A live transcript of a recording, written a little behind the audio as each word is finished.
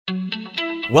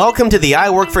Welcome to the I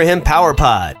Work For Him Power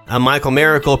Pod. I'm Michael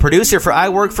Miracle, producer for I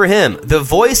Work For Him, the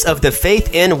voice of the faith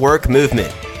and work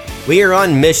movement. We are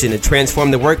on mission to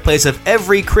transform the workplace of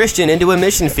every Christian into a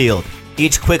mission field.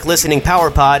 Each quick listening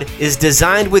Power Pod is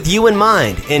designed with you in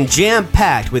mind and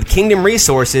jam-packed with kingdom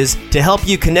resources to help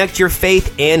you connect your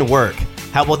faith and work.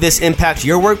 How will this impact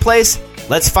your workplace?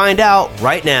 Let's find out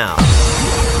right now.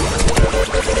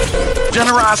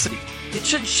 Generosity. It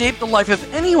should shape the life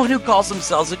of anyone who calls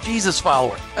themselves a Jesus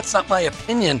follower. That's not my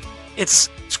opinion. It's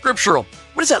scriptural.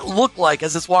 What does that look like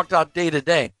as it's walked out day to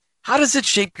day? How does it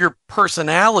shape your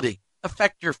personality,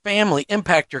 affect your family,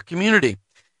 impact your community?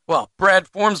 Well, Brad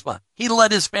Formsma, he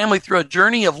led his family through a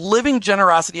journey of living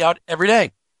generosity out every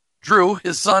day. Drew,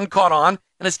 his son, caught on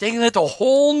and is taking it to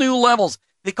whole new levels.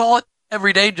 They call it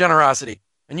everyday generosity.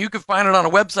 And you can find it on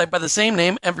a website by the same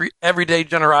name,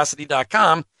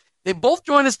 everydaygenerosity.com. They both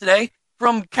join us today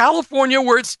from California,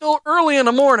 where it's still early in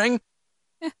the morning,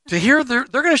 to hear they're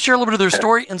going to share a little bit of their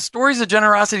story and stories of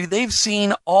generosity they've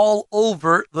seen all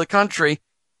over the country.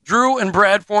 Drew and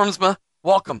Brad Formsma,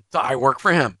 welcome to I Work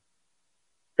For Him.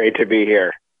 Great to be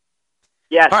here.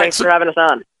 Yeah, thanks for having us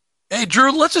on. Hey,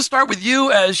 Drew, let's just start with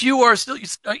you, as you are still,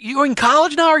 you in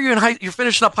college now, or you're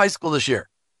finishing up high school this year?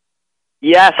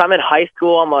 Yes, I'm in high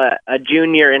school. I'm a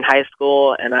junior in high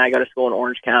school, and I go to school in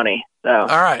Orange County. So.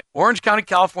 All right, Orange County,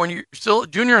 California. You're still a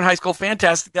junior in high school.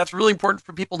 Fantastic. That's really important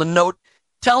for people to note.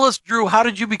 Tell us, Drew, how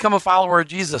did you become a follower of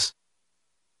Jesus?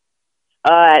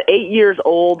 At 8 years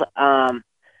old, I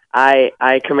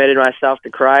committed myself to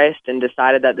Christ and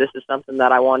decided that this is something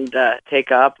that I wanted to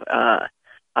take up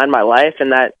on my life,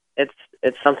 and that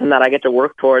it's something that I get to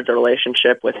work towards, a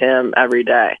relationship with Him every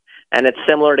day. And it's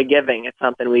similar to giving. It's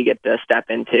something we get to step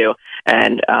into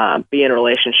and be in a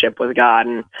relationship with God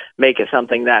and make it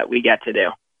something that we get to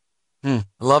do. I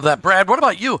love that. Brad, what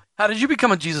about you? How did you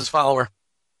become a Jesus follower?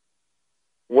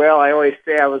 Well, I always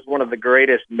say I was one of the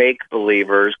greatest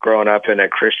make-believers growing up in a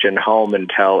Christian home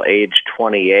until age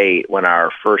 28 when our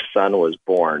first son was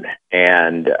born.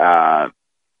 And I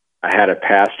had a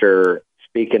pastor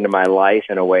speak into my life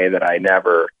in a way that I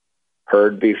never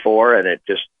heard before, and it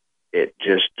just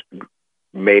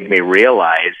made me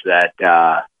realize that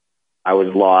I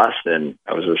was lost and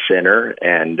I was a sinner,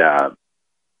 and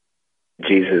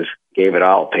Jesus gave it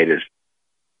all, paid his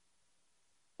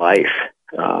life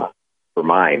for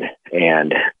mine.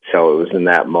 And so it was in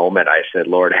that moment I said,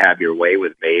 Lord, have your way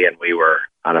with me. And we were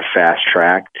on a fast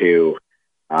track to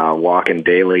walking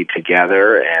daily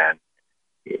together and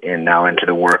now into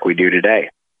the work we do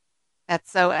today.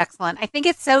 That's so excellent. I think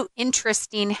it's so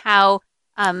interesting how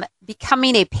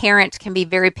becoming a parent can be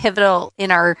very pivotal in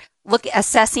our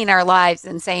assessing our lives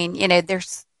and saying,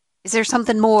 is there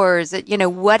something more? Is it,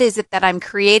 what is it that I'm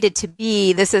created to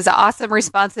be? This is an awesome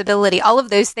responsibility. All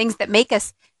of those things that make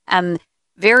us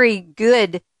very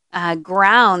good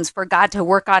grounds for God to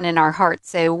work on in our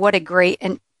hearts. So what a great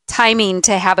timing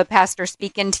to have a pastor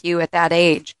speak into you at that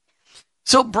age.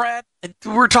 So, Brad,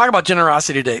 we're talking about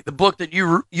generosity today, the book that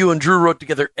you and Drew wrote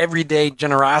together, Everyday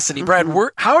Generosity. Brad,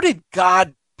 how did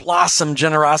God blossom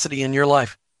generosity in your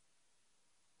life?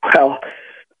 Well,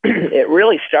 it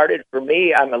really started for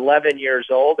me. I'm 11 years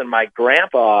old, and my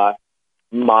grandpa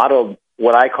modeled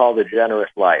what I call the generous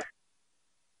life,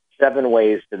 7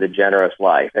 ways to the generous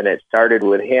life. And it started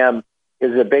with him. He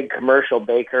was a big commercial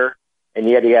baker, and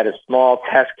yet he had a small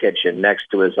test kitchen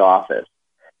next to his office.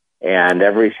 And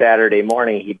every Saturday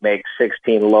morning, he'd make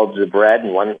 16 loaves of bread.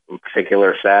 And one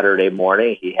particular Saturday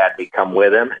morning, he had me come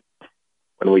with him.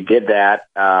 When we did that,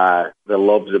 the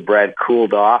loaves of bread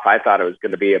cooled off. I thought it was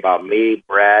going to be about me,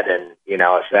 bread, and,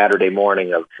 a Saturday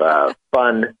morning of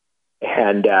fun.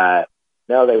 And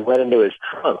no, they went into his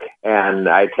trunk, and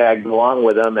I tagged along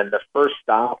with him. And the first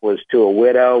stop was to a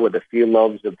widow with a few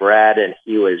loaves of bread, and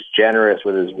he was generous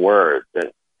with his words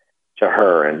and to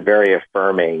her and very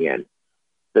affirming. And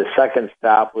the second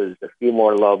stop was a few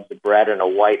more loaves of bread in a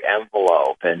white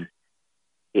envelope, and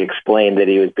he explained that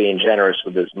he was being generous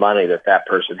with his money, that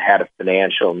person had a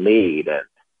financial need. And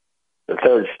the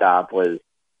third stop was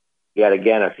yet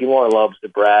again a few more loaves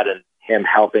of bread and him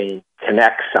helping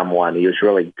connect someone. He was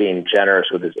really being generous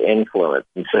with his influence.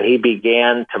 And so he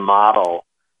began to model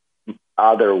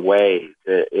other ways,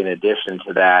 in addition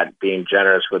to that, being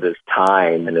generous with his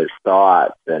time and his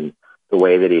thoughts and the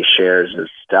way that he shares his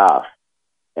stuff.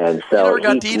 And so you never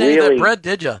got to eat any of that bread,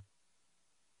 did you?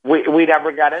 We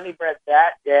never got any bread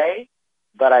that day,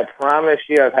 but I promise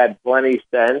you I've had plenty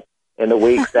since in the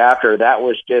weeks after. That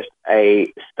was just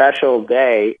a special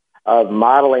day of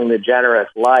modeling the generous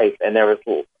life, and there was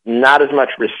not as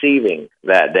much receiving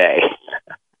that day.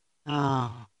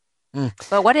 Oh,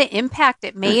 But what an impact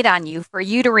it made on you for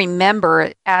you to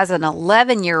remember as an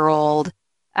 11-year-old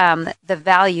the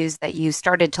values that you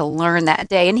started to learn that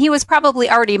day. And he was probably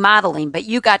already modeling, but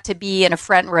you got to be in a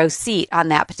front row seat on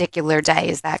that particular day.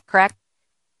 Is that correct?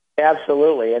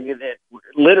 Absolutely. I mean,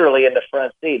 literally in the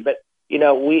front seat. But,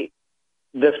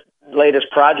 this latest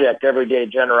project, Everyday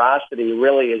Generosity,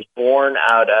 really is born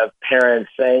out of parents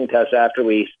saying to us after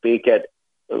we speak at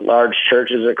large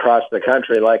churches across the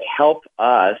country, like, help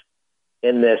us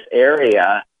in this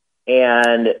area.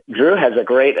 And Drew has a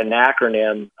great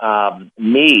acronym,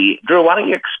 ME. Drew, why don't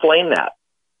you explain that?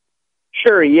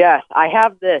 Sure, yes. I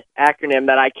have this acronym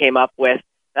that I came up with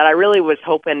that I really was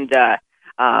hoping to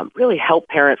really help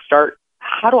parents start.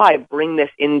 How do I bring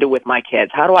this into with my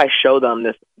kids? How do I show them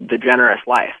the generous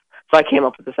life? So I came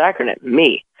up with this acronym,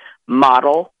 ME,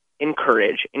 model,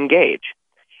 encourage, engage.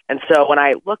 And so when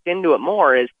I looked into it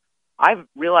more, I've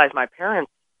realized my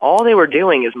parents, all they were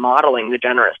doing is modeling the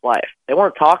generous life. They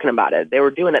weren't talking about it. They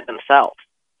were doing it themselves.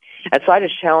 And so I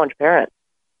just challenge parents,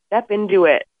 step into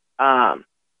it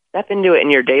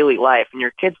in your daily life, and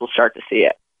your kids will start to see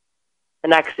it. The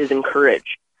next is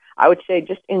encourage. I would say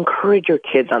just encourage your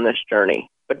kids on this journey,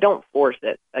 but don't force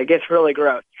it. It gets really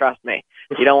gross, trust me.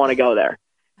 You don't want to go there.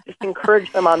 Just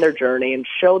encourage them on their journey and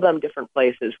show them different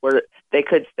places where they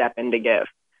could step in to give.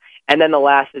 And then the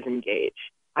last is engage.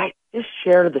 I just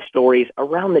share the stories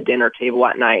around the dinner table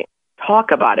at night.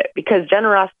 Talk about it, because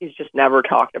generosity is just never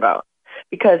talked about.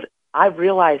 Because I've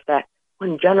realized that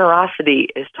when generosity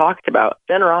is talked about,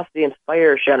 generosity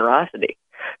inspires generosity.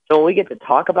 So when we get to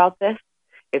talk about this,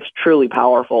 it's truly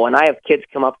powerful. And I have kids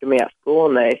come up to me at school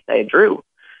and they say, Drew,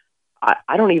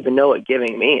 I don't even know what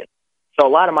giving means. So a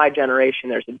lot of my generation,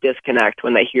 there's a disconnect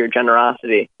when they hear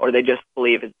generosity, or they just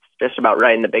believe it's just about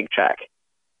writing the big check.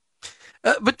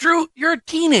 But Drew, you're a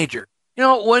teenager.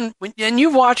 When and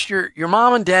you've watched your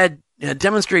mom and dad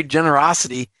demonstrate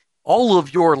generosity all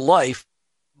of your life,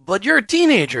 but you're a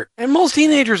teenager, and most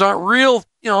teenagers aren't real.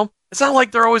 It's not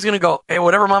like they're always going to go, hey,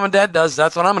 whatever mom and dad does,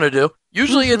 that's what I'm going to do.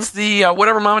 Usually it's the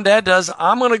whatever mom and dad does,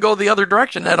 I'm going to go the other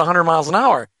direction at 100 miles an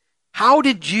hour. How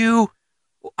did you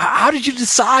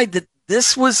decide that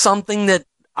this was something that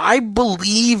I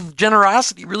believe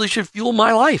generosity really should fuel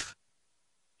my life?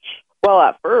 Well,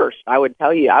 at first, I would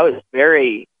tell you, I was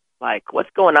very like, what's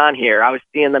going on here? I was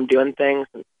seeing them doing things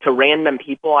to random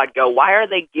people. I'd go, why are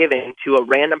they giving to a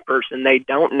random person they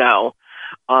don't know?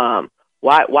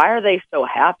 Why are they so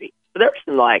happy? So there was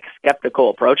some skeptical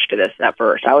approach to this at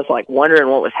first. I was wondering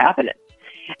what was happening.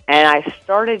 And I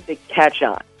started to catch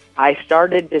on. I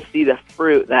started to see the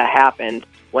fruit that happened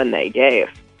when they gave.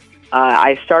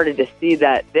 I started to see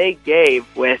that they gave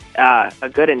with a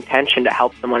good intention to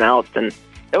help someone else, and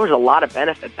there was a lot of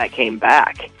benefit that came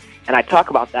back. And I talk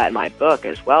about that in my book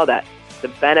as well, that the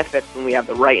benefits when we have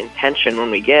the right intention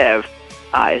when we give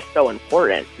is so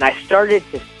important. And I started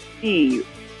to see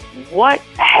what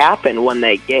happened when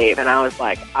they gave, and I was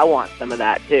like, I want some of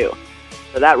that too.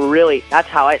 So that's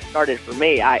how it started for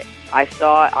me. I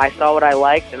saw what I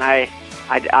liked, and I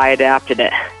adapted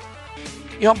it.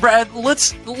 Brad,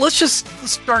 let's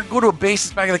just go to a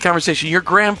basis back in the conversation. Your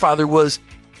grandfather was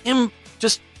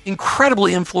just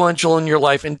incredibly influential in your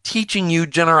life and teaching you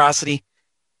generosity.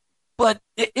 But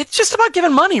it's just about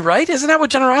giving money, right? Isn't that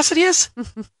what generosity is?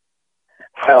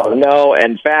 Well, no.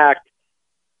 In fact,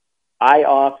 I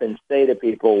often say to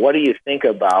people, what do you think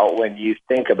about when you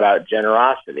think about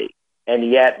generosity? And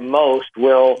yet most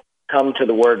will come to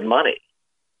the word money.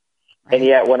 Right. And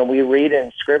yet when we read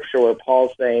in Scripture where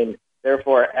Paul's saying,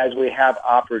 therefore, as we have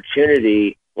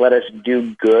opportunity, let us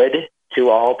do good to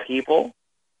all people,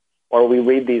 or we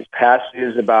read these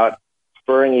passages about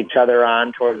spurring each other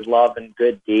on towards love and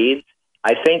good deeds,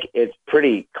 I think it's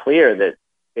pretty clear that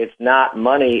it's not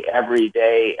money every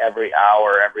day, every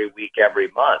hour, every week, every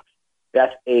month.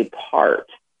 That's a part.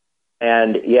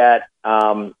 And yet,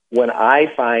 when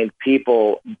I find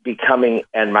people becoming,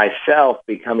 and myself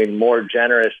becoming more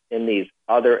generous in these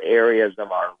other areas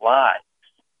of our lives,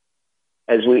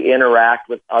 as we interact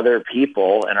with other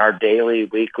people in our daily,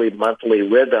 weekly, monthly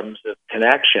rhythms of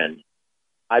connection,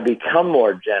 I become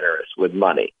more generous with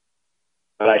money.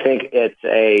 But I think it's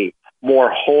a more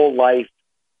whole life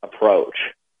approach.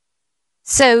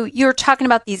 So you're talking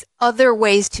about these other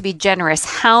ways to be generous.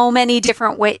 How many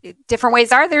different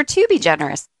ways are there to be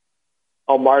generous?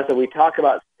 Oh, Martha, we talk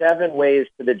about 7 ways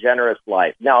to the generous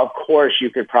life. Now, of course,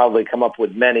 you could probably come up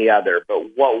with many other,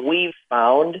 but what we've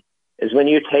found is when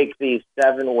you take these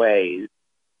 7 ways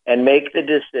and make the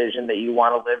decision that you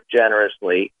want to live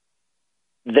generously,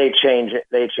 they change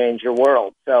your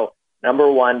world. So,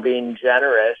 number 1, being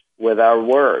generous with our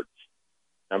words.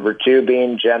 Number 2,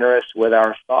 being generous with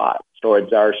our thoughts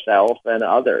towards ourselves and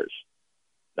others.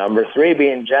 Number 3,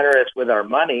 being generous with our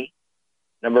money.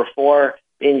 Number 4,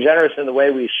 being generous in the way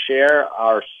we share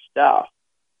our stuff.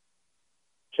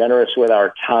 Generous with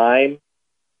our time,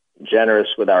 generous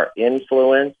with our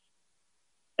influence.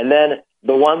 And then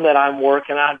the one that I'm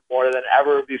working on more than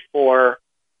ever before,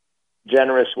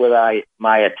 generous with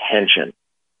my attention.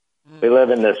 We live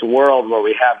in this world where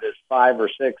we have this 5 or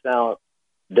 6 ounce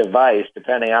device,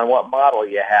 depending on what model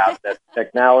you have, that's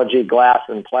technology, glass,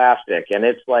 and plastic. And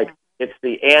it's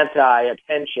the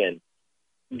anti-attention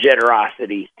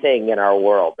generosity thing in our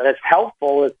world. And it's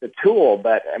helpful, it's a tool,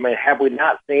 but I mean, have we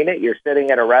not seen it? You're sitting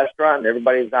at a restaurant and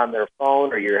everybody's on their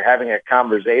phone, or you're having a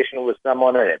conversation with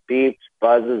someone and it beeps,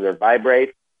 buzzes, or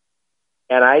vibrates.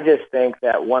 And I just think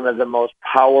that one of the most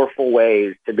powerful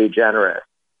ways to be generous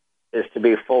is to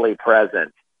be fully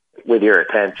present with your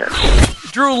attention.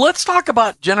 Drew, let's talk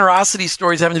about generosity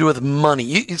stories having to do with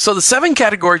money. So the 7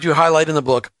 categories you highlight in the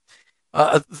book,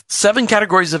 7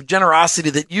 categories of generosity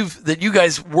that you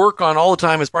guys work on all the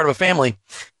time as part of a family: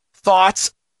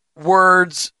 thoughts,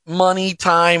 words, money,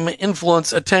 time,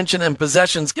 influence, attention, and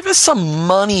possessions. Give us some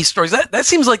money stories. That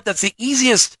seems like that's the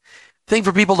easiest thing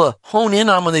for people to hone in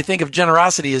on when they think of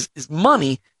generosity is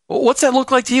money. What's that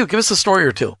look like to you? Give us a story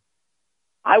or two.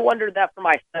 I wondered that for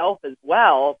myself as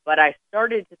well, but I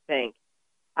started to think,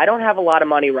 I don't have a lot of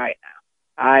money right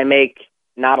now. I make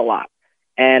not a lot.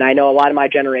 And I know a lot of my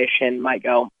generation might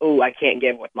go, "Ooh, I can't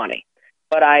give with money."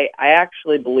 But I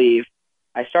actually believe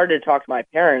I started to talk to my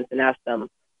parents and ask them,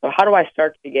 so how do I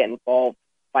start to get involved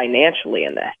financially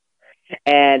in this?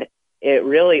 And it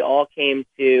really all came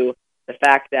to the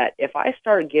fact that if I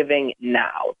start giving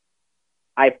now,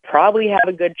 I probably have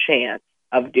a good chance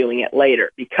of doing it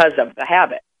later because of the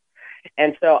habit.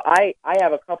 And so I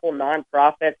have a couple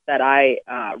nonprofits that I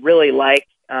really like.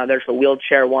 There's a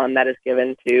wheelchair one that is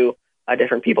given to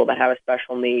different people that have a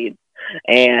special needs.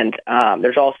 And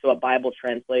there's also a Bible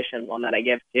translation one that I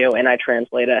give to, and I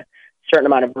translate a certain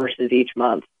amount of verses each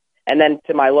month. And then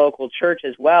to my local church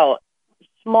as well,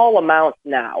 small amounts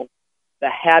now. The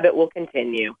habit will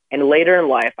continue, and later in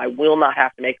life, I will not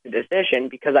have to make the decision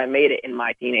because I made it in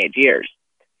my teenage years.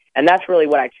 And that's really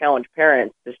what I challenge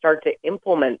parents to start to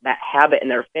implement that habit in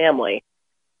their family.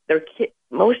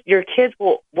 Your kids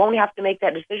won't have to make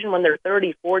that decision when they're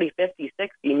 30, 40, 50,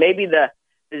 60. Maybe the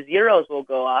zeros will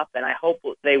go up, and I hope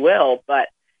they will, but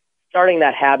starting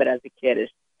that habit as a kid is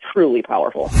truly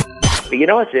powerful. But you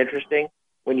know what's interesting?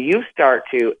 When you start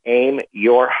to aim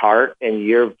your heart and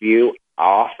your view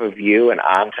off of you and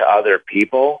onto other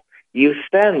people, you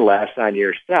spend less on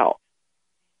yourself.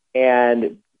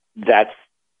 And that's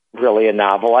really a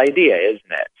novel idea,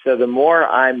 isn't it? So the more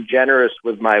I'm generous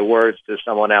with my words to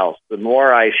someone else, the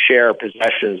more I share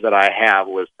possessions that I have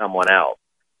with someone else,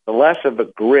 the less of a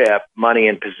grip money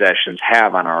and possessions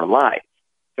have on our life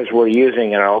because we're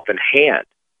using an open hand.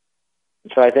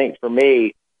 And so I think for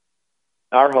me,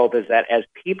 our hope is that as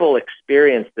people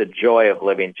experience the joy of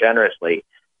living generously,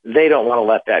 they don't want to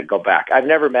let that go back. I've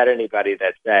never met anybody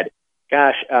that said,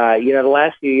 gosh, the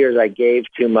last few years I gave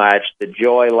too much. The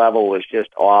joy level was just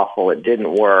awful. It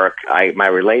didn't work. My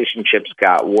relationships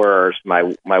got worse.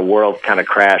 My world kind of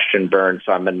crashed and burned,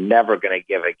 so I'm never going to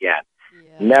give again. Yeah.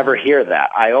 Never hear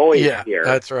that. I always hear,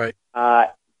 that's right.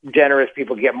 Generous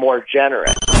people get more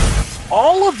generous.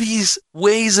 All of these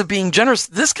ways of being generous,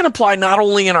 this can apply not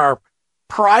only in our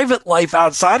private life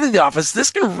outside of the office,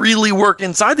 this can really work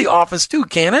inside the office too,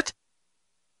 can it?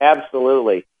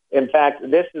 Absolutely. In fact,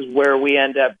 this is where we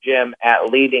end up, Jim, at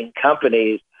leading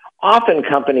companies, often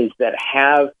companies that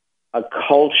have a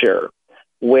culture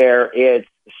where it's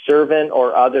servant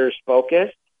or others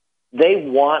focused. They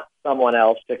want someone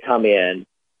else to come in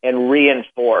and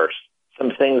reinforce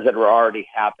some things that are already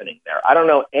happening there. I don't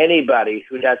know anybody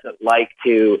who doesn't like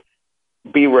to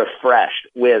be refreshed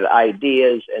with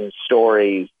ideas and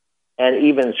stories and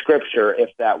even scripture if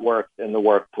that works in the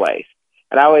workplace.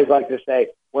 And I always like to say,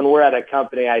 when we're at a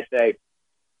company, I say,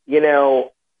 you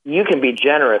can be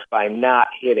generous by not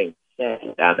hitting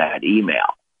send on that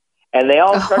email. And they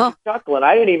all start to chuckle. And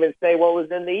I didn't even say what was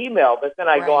in the email, but then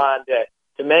I go on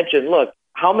to mention, look,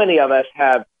 how many of us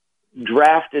have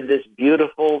drafted this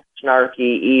beautiful,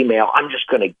 snarky email? I'm just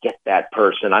going to get that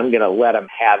person. I'm going to let them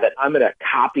have it. I'm going to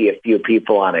copy a few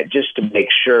people on it just to make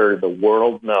sure the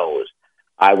world knows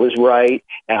I was right.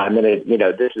 And I'm going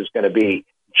to, this is going to be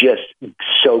just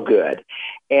so good.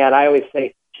 And I always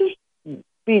say, just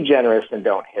be generous and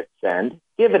don't hit send.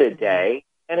 Give it a day.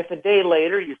 And if a day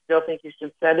later you still think you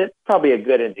should send it, probably a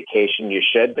good indication you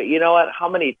should. But you know what? How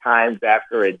many times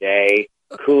after a day,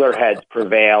 cooler heads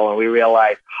prevail and we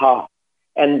realize,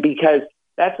 and because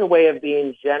That's a way of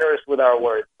being generous with our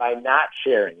words by not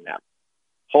sharing them,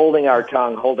 holding our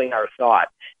tongue, holding our thought.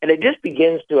 And it just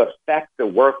begins to affect the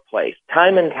workplace.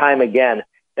 Time and time again,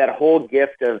 that whole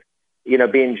gift of,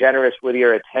 being generous with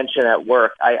your attention at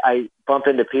work. I bump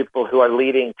into people who are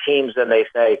leading teams and they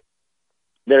say,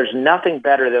 there's nothing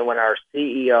better than when our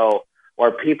CEO or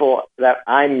people that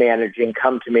I'm managing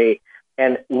come to me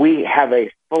and we have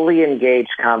a fully engaged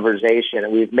conversation,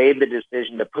 and we've made the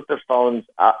decision to put the phones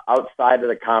outside of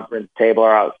the conference table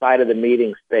or outside of the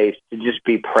meeting space to just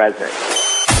be present.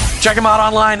 Check them out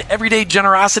online,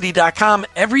 everydaygenerosity.com,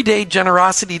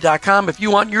 everydaygenerosity.com. If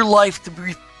you want your life to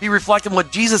be reflecting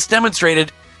what Jesus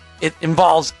demonstrated, it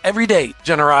involves everyday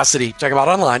generosity. Check them out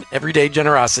online,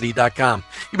 everydaygenerosity.com.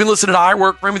 You've been listening to I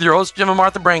Work For Him with your host, Jim and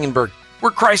Martha Brangenberg. We're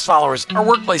Christ followers. Our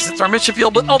workplace, it's our mission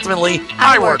field, but ultimately,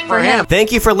 I work for Him.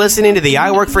 Thank you for listening to the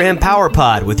I Work For Him Power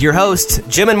Pod with your hosts,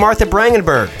 Jim and Martha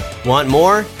Brangenberg. Want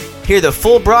more? Hear the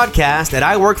full broadcast at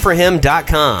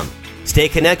iworkforhim.com. Stay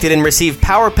connected and receive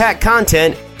power-packed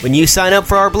content when you sign up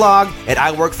for our blog at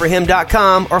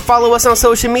iworkforhim.com or follow us on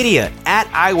social media at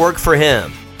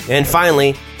iworkforhim. And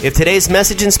finally, if today's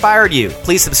message inspired you,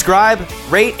 please subscribe,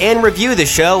 rate, and review the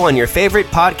show on your favorite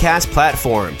podcast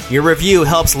platform. Your review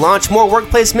helps launch more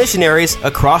workplace missionaries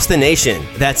across the nation.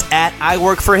 That's at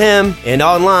iWorkForHim and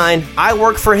online,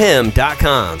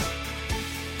 iworkforhim.com.